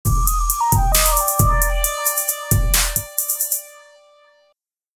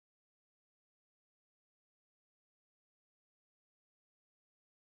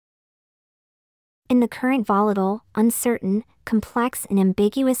In the current volatile, uncertain, complex and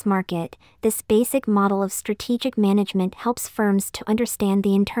ambiguous market, this basic model of strategic management helps firms to understand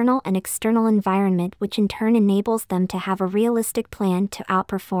the internal and external environment, which in turn enables them to have a realistic plan to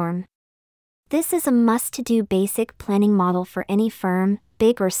outperform. This is a must-to-do basic planning model for any firm,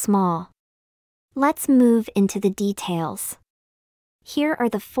 big or small. Let's move into the details. Here are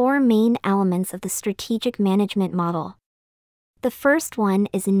the 4 main elements of the strategic management model. The first one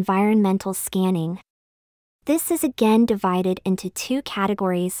is environmental scanning. This is again divided into 2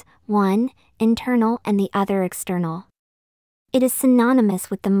 categories, one internal and the other external. It is synonymous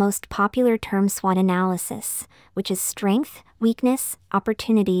with the most popular term SWOT analysis, which is strength, weakness,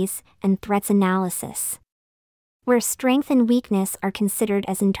 opportunities, and threats analysis. Where strength and weakness are considered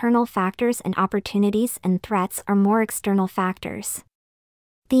as internal factors and opportunities and threats are more external factors.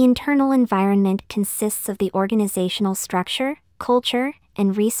 The internal environment consists of the organizational structure, culture,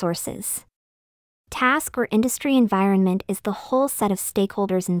 and resources. Task or industry environment is the whole set of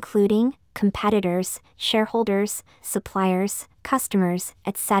stakeholders including competitors, shareholders, suppliers, customers,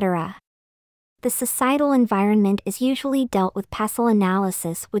 etc. The societal environment is usually dealt with PESTLE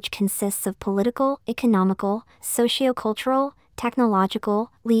analysis, which consists of political, economical, socio-cultural,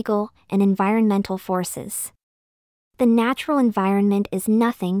 technological, legal, and environmental forces. The natural environment is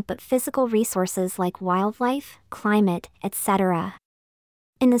nothing but physical resources like wildlife, climate, etc.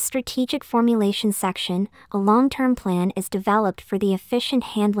 In the strategic formulation section, a long-term plan is developed for the efficient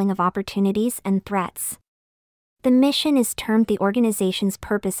handling of opportunities and threats. The mission is termed the organization's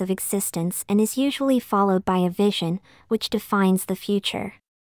purpose of existence and is usually followed by a vision, which defines the future.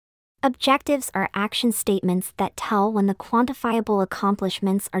 Objectives are action statements that tell when the quantifiable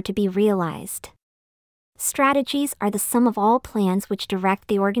accomplishments are to be realized. Strategies are the sum of all plans which direct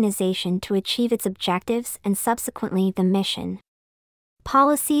the organization to achieve its objectives and subsequently the mission.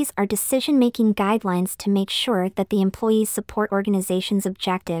 Policies are decision-making guidelines to make sure that the employees support organization's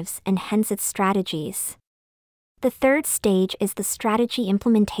objectives and hence its strategies. The third stage is the strategy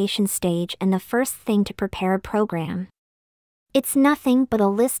implementation stage and the first thing to prepare a program. It's nothing but a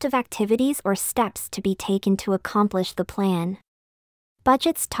list of activities or steps to be taken to accomplish the plan.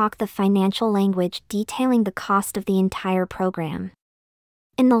 Budgets talk the financial language detailing the cost of the entire program.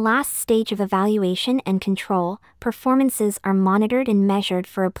 In the last stage of evaluation and control, performances are monitored and measured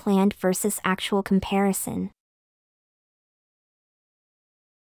for a planned versus actual comparison.